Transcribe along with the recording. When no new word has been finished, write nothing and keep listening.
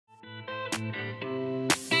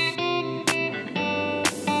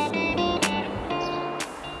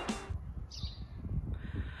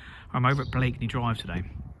I'm over at Blakeney Drive today.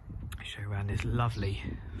 I'll show you around this lovely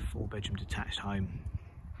 4-bedroom detached home.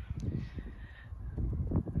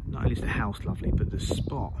 Not only is the house lovely, but the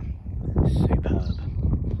spot is superb.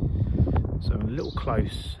 So I'm a little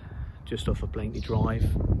close, just off of Blakeney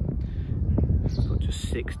Drive. It's got just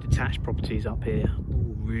 6 detached properties up here,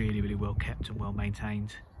 all really well kept and well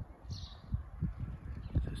maintained.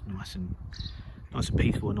 So it's nice and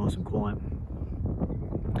peaceful and nice and quiet.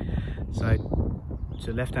 So to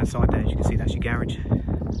the left hand side there, as you can see, that's your garage,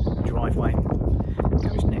 driveway,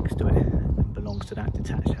 garage next to it, and belongs to that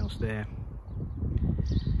detached house there.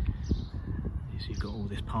 So you've got all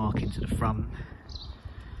this parking to the front.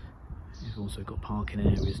 You've also got parking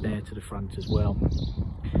areas there to the front as well.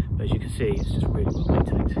 But as you can see, it's just really well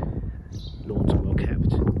maintained. Lawns are well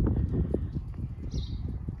kept.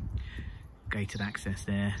 Gated access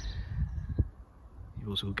there. You've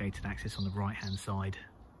also got gated access on the right hand side.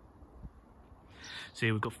 So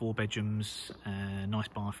here we've got 4 bedrooms, nice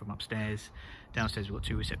bathroom upstairs. Downstairs we've got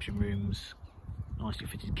 2 reception rooms, nicely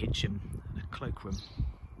fitted kitchen and a cloakroom.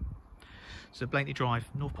 So Blakeney Drive,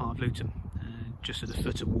 north part of Luton, just at the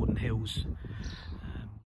foot of Warden Hills.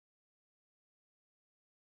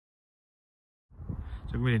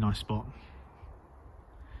 It's a really nice spot.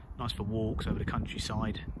 Nice for walks over the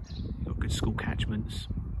countryside. You've got good school catchments,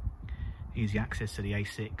 easy access to the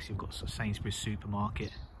A6. You've got Sainsbury's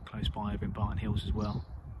supermarket close by over in Barton Hills as well.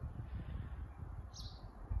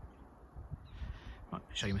 Right,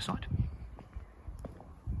 I'll show you inside.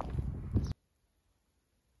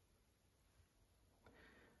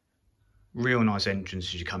 Real nice entrance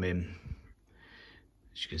as you come in.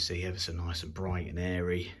 As you can see, ever so nice and bright and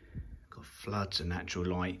airy. Got floods and natural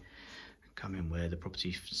light. Come in where the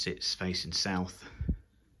property sits facing south.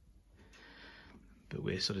 But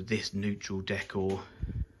we're sort of this neutral decor.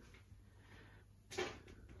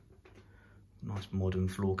 Nice modern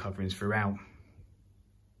floor coverings throughout.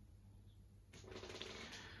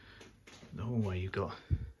 The hallway, you've got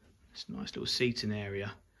this nice little seating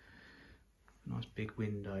area. Nice big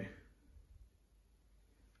window.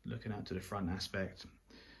 Looking out to the front aspect.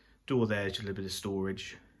 Door there, just a little bit of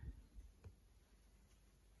storage.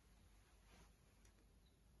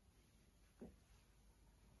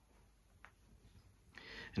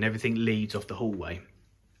 And everything leads off the hallway,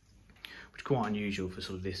 which is quite unusual for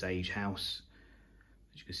sort of this age house.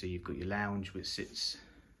 As you can see, you've got your lounge, which sits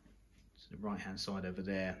to the right hand side over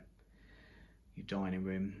there, your dining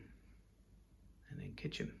room, and then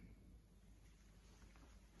kitchen.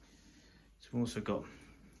 So we've also got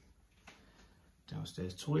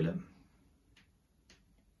downstairs toilet.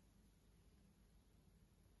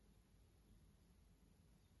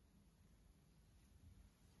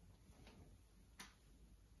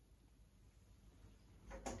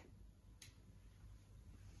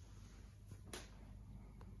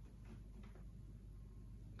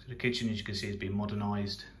 So the kitchen, as you can see, has been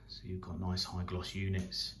modernised. So you've got nice high gloss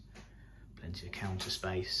units, plenty of counter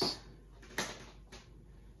space.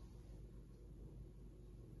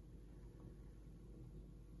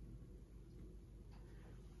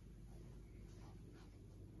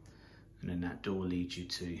 And then that door leads you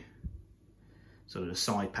to sort of the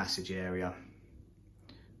side passage area,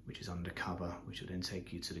 which is undercover, which will then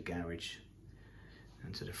take you to the garage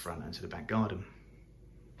and to the front and to the back garden.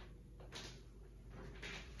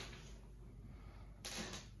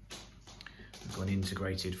 We've got an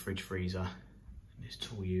integrated fridge freezer and this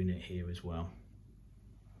tall unit here as well.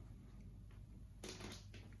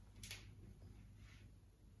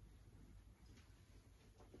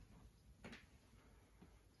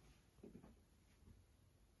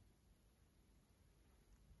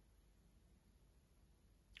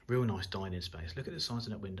 Real nice dining space. Look at the size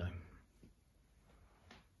of that window.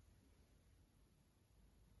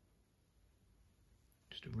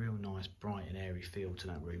 Just a real nice, bright and airy feel to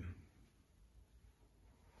that room.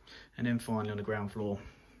 And then finally on the ground floor,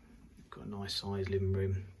 we've got a nice sized living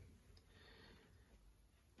room.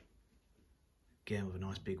 Again with a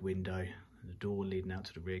nice big window and the door leading out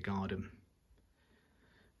to the rear garden.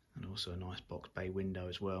 And also a nice box bay window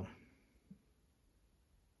as well.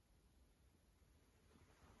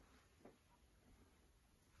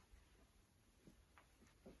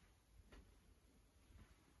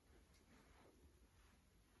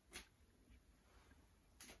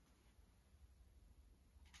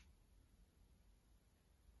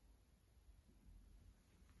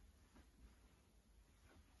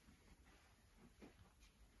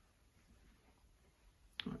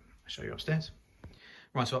 Show you upstairs.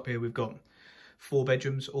 Right, so up here we've got 4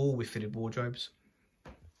 bedrooms, all with fitted wardrobes.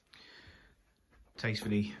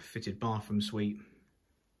 Tastefully fitted bathroom suite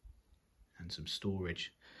and some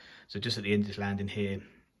storage. So just at the end of this landing here,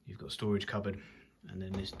 You've got storage cupboard, and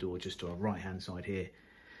then this door just to our right hand side here,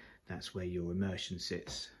 that's where your immersion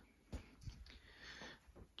sits.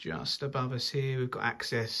 Just above us here we've got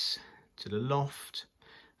access to the loft.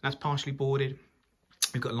 That's partially boarded.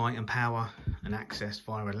 We've got light and power and access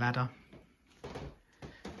via a ladder.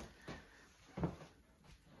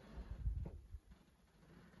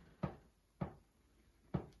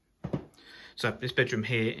 So this bedroom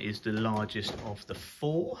here is the largest of the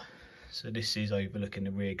 4. So this is overlooking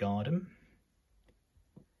the rear garden.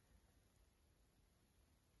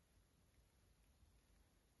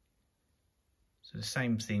 So the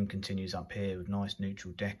same theme continues up here with nice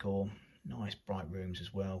neutral decor, nice bright rooms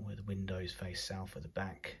as well, where the windows face south at the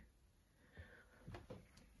back.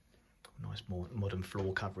 Nice modern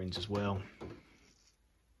floor coverings as well.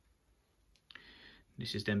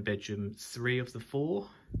 This is then bedroom 3 of the 4.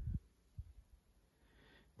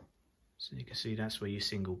 So you can see that's where your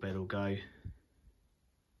single bed will go.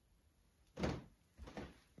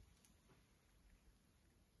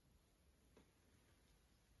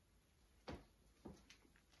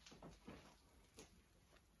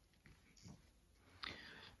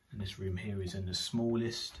 And this room here is in the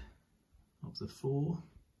smallest of the 4.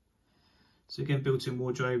 So again, built-in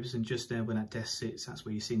wardrobes, and just there where that desk sits, that's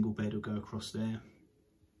where your single bed will go across there.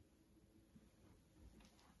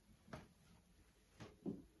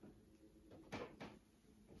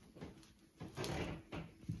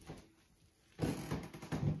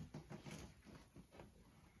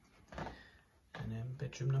 And then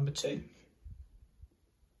bedroom number 2.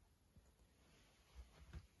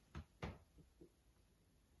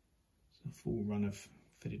 So a full run of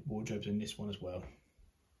fitted wardrobes in this one as well.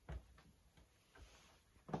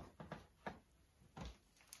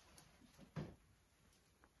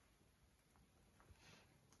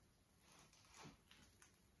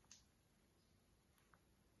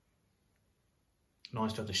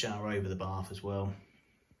 Nice to have the shower over the bath as well.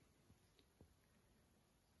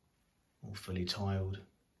 All fully tiled.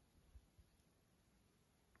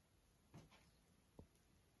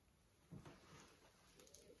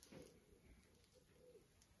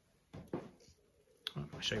 Right,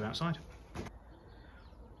 I'll show you outside.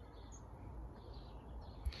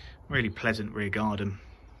 Really pleasant rear garden.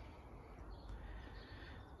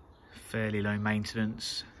 Fairly low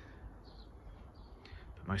maintenance.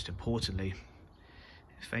 But most importantly,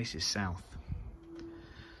 it faces south.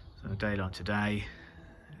 So a day like today,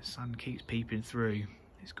 the sun keeps peeping through.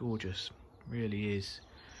 It's gorgeous, it really is.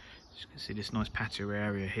 You can see this nice patio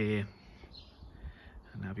area here,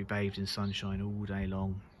 and that'll be bathed in sunshine all day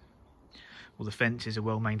long. All the fences are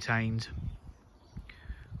well maintained.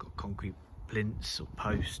 Got concrete plinths or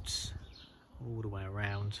posts all the way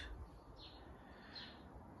around.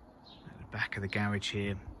 At the back of the garage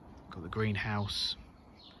here, got the greenhouse.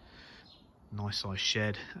 Nice size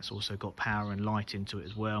shed, that's also got power and light into it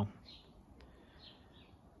as well.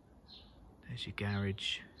 There's your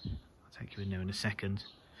garage, I'll take you in there in a second.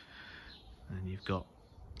 And you've got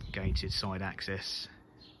gated side access.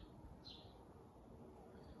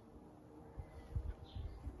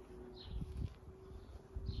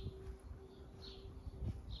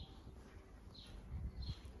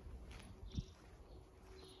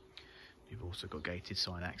 You've also got gated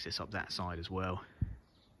side access up that side as well.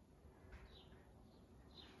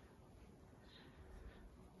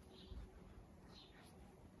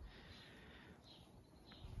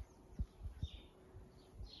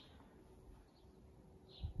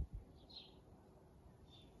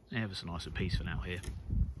 Ever so nice and peaceful out here.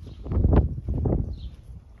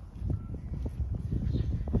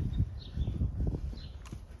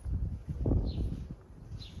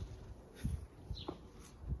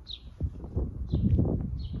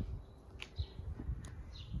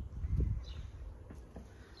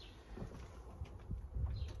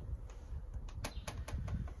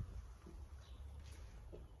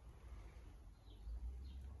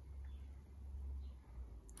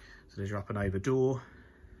 So there's your up and over door.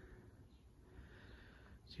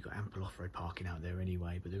 So you've got ample off-road parking out there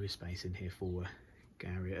anyway, but there is space in here for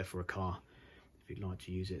a car if you'd like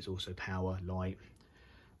to use it. It's also power, light,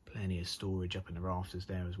 plenty of storage up in the rafters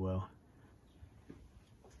there as well.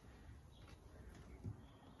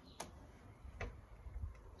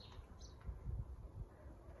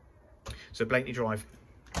 So Blakeney Drive,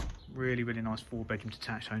 really nice 4-bedroom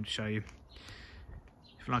detached home to show you.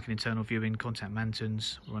 If you like an internal viewing, contact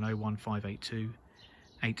Mantons. We're on 01582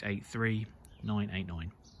 883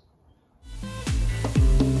 989.